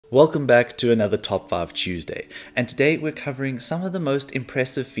Welcome back to another Top 5 Tuesday, and today we're covering some of the most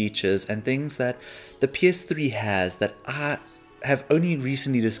impressive features and things that the PS3 has that I have only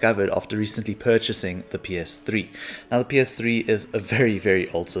recently discovered after recently purchasing the PS3. Now the PS3 is a very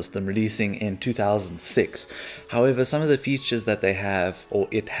old system, releasing in 2006. However, some of the features that they have, or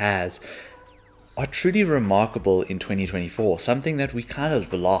it has, are truly remarkable in 2024, something that we kind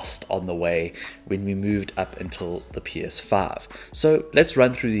of lost on the way when we moved up until the PS5. So let's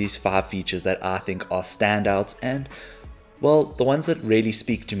run through these 5 features that I think are standouts and, well, the ones that really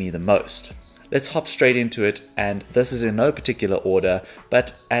speak to me the most. Let's hop straight into it, and this is in no particular order,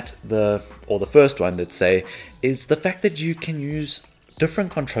 but the first one, let's say, is the fact that you can use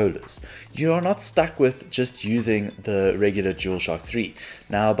different controllers. You are not stuck with just using the regular DualShock 3.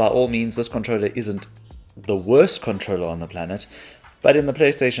 Now, by all means, this controller isn't the worst controller on the planet, but in the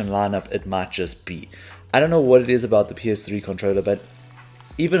PlayStation lineup, it might just be. I don't know what it is about the PS3 controller, but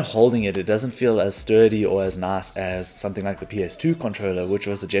even holding it, it doesn't feel as sturdy or as nice as something like the PS2 controller, which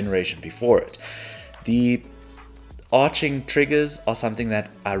was a generation before it. The arching triggers are something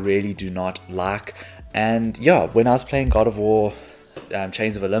that I really do not like, and yeah, when I was playing God of War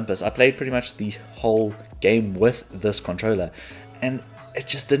Chains of Olympus, I played pretty much the whole game with this controller and it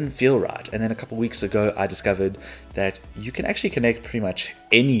just didn't feel right. And then a couple weeks ago I discovered that you can actually connect pretty much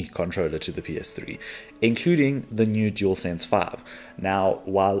any controller to the PS3, including the new DualSense 5. Now,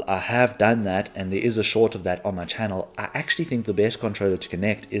 while I have done that and there is a short of that on my channel, I actually think the best controller to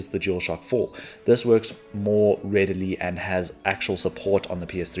connect is the DualShock 4. This works more readily and has actual support on the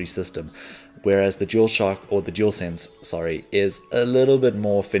PS3 system, whereas the DualShock, or the DualSense, sorry, is a little bit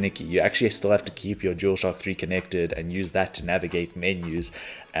more finicky. You actually still have to keep your DualShock 3 connected and use that to navigate menus,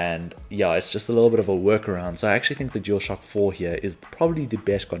 and yeah, it's just a little bit of a workaround. So I actually think the DualShock 4 here is probably the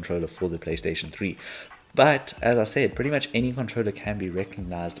best controller for the PlayStation 3. But as I said, pretty much any controller can be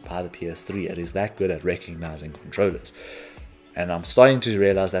recognized by the PS3. It is that good at recognizing controllers. And I'm starting to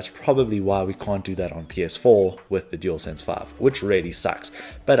realize that's probably why we can't do that on PS4 with the DualSense 5, which really sucks.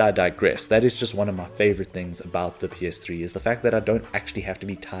 But I digress. That is just one of my favorite things about the PS3, is the fact that I don't actually have to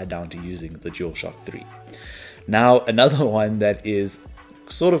be tied down to using the DualShock 3. Now, another one that is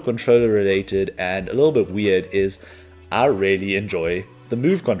sort of controller related and a little bit weird is I really enjoy the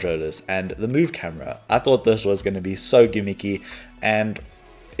Move controllers and the Move camera. I thought this was going to be so gimmicky, and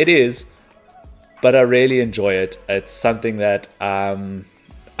it is, but I really enjoy it. It's something that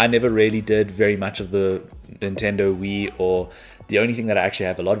I never really did very much of the Nintendo Wii, or the only thing that I actually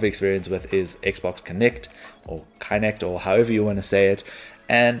have a lot of experience with is Xbox Kinect, or Kinect, or however you want to say it.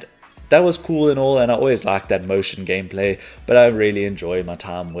 And that was cool and all, and I always liked that motion gameplay, but I really enjoy my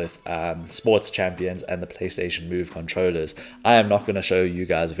time with Sports Champions and the PlayStation Move controllers. I am not going to show you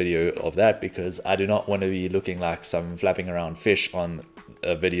guys a video of that because I do not want to be looking like some flapping around fish on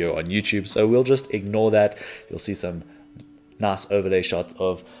a video on YouTube, so we'll just ignore that. You'll see some nice overlay shots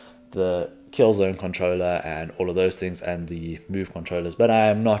of the Killzone controller and all of those things and the Move controllers, but I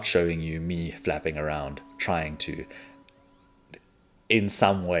am not showing you me flapping around trying to in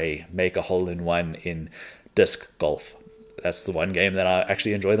some way make a hole-in-one in disc golf. That's the one game that I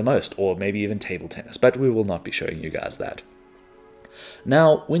actually enjoy the most, or maybe even table tennis, but we will not be showing you guys that.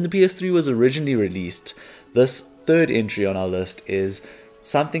 Now, when the PS3 was originally released, this third entry on our list is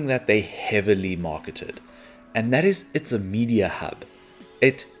something that they heavily marketed, and that is it's a media hub.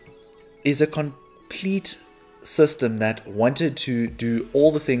 It is a complete system that wanted to do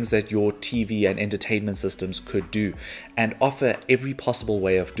all the things that your TV and entertainment systems could do and offer every possible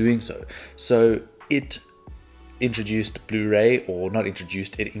way of doing so. So it introduced Blu-ray, or not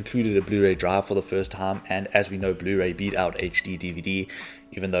introduced, it included a Blu-ray drive for the first time, and as we know, Blu-ray beat out HD DVD,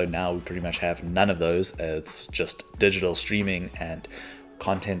 even though now we pretty much have none of those. It's just digital streaming and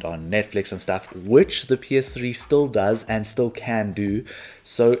content on Netflix and stuff, which the PS3 still does and still can do.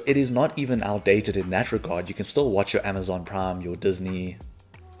 So it is not even outdated in that regard. You can still watch your Amazon Prime, your Disney,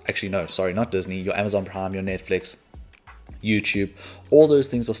 actually no, sorry, not Disney, your Amazon Prime, your Netflix, YouTube, all those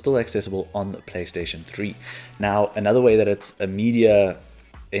things are still accessible on the PlayStation 3. Now, another way that it's a media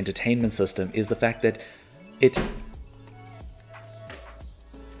entertainment system is the fact that it,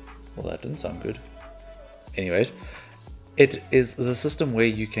 well, that didn't sound good. Anyways, it is the system where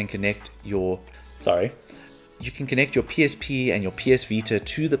you can connect your PSP and your PS Vita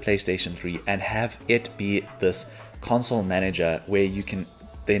to the PlayStation 3 and have it be this console manager where you can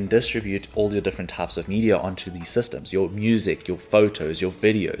then distribute all your different types of media onto these systems, your music, your photos, your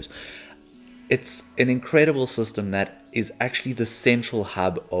videos. It's an incredible system that is actually the central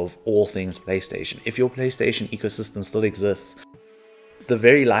hub of all things PlayStation. If your PlayStation ecosystem still exists, the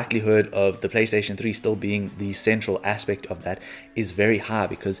very likelihood of the PlayStation 3 still being the central aspect of that is very high,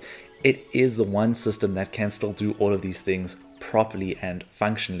 because it is the one system that can still do all of these things properly and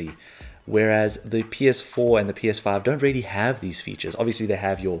functionally. Whereas the PS4 and the PS5 don't really have these features. Obviously, they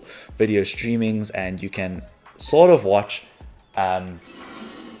have your video streamings, and you can sort of watch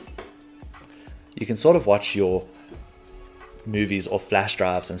your movies or flash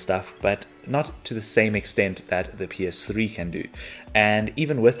drives and stuff, but not to the same extent that the PS3 can do. And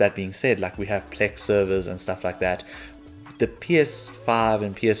even with that being said, like, we have Plex servers and stuff like that. The PS5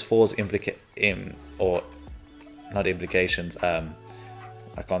 and PS4's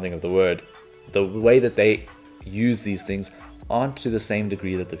I can't think of the word. The way that they use these things aren't to the same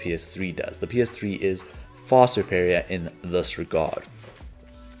degree that the PS3 does. The PS3 is far superior in this regard.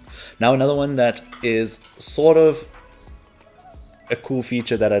 Now, another one that is sort of a cool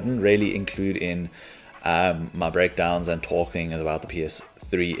feature that I didn't really include in my breakdowns and talking about the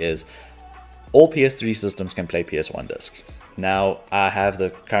PS3 is all PS3 systems can play PS1 discs. Now, I have the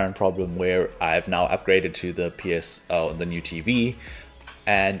current problem where I've now upgraded to the the new TV,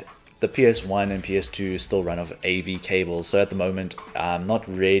 and the PS1 and PS2 still run off AV cables. So at the moment, I'm not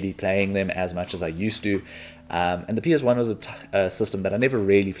really playing them as much as I used to. And the PS1 was a system that I never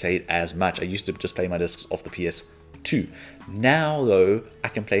really played as much. I used to just play my discs off the PS2. Now, though, I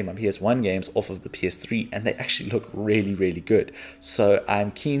can play my PS1 games off of the PS3, and they actually look really, really good. So I'm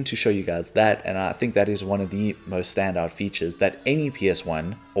keen to show you guys that, and I think that is one of the most standout features, that any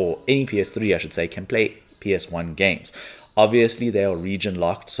PS1, or any PS3 I should say, can play PS1 games. Obviously, they are region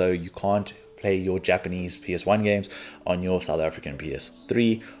locked, so you can't play your Japanese PS1 games on your South African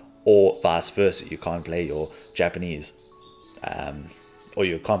PS3, or vice versa. You can't play your Japanese or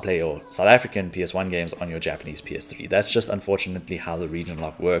you can't play your South African PS1 games on your Japanese PS3. That's just unfortunately how the region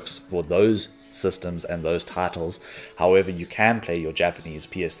lock works for those systems and those titles. However, you can play your Japanese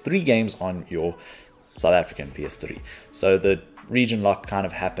PS3 games on your South African PS3. So the region lock kind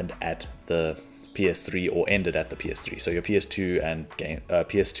of happened at the PS3, or ended at the PS3. So your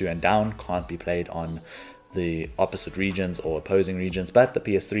PS2 and down can't be played on the opposite regions or opposing regions, but the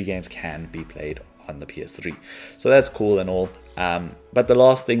PS3 games can be played on the PS3. So that's cool and all. But the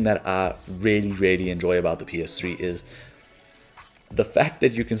last thing that I really, really enjoy about the PS3 is the fact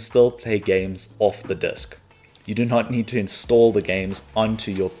that you can still play games off the disc. You do not need to install the games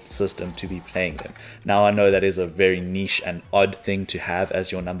onto your system to be playing them. Now, I know that is a very niche and odd thing to have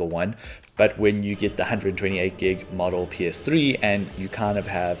as your number one, but when you get the 128 gig model PS3 and you kind of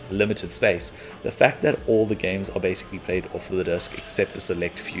have limited space, the fact that all the games are basically played off the disc except a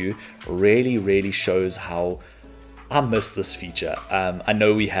select few really, really shows how I miss this feature. I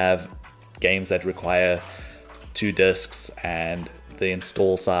know we have games that require 2 discs and the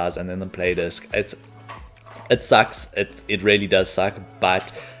install size and then the play disc. It sucks. It really does suck,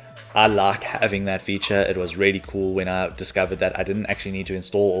 but I like having that feature. It was really cool when I discovered that I didn't actually need to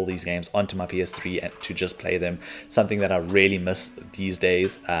install all these games onto my PS3 and to just play them. Something that I really miss these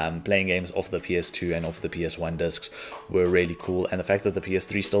days. Playing games off the PS2 and off the PS1 discs were really cool, and the fact that the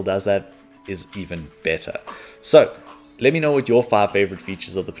PS3 still does that is even better. So let me know what your 5 favorite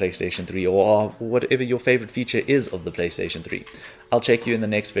features of the PlayStation 3, or whatever your favorite feature is of the PlayStation 3. I'll check you in the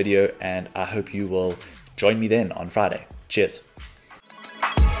next video, and I hope you will join me then on Friday. Cheers.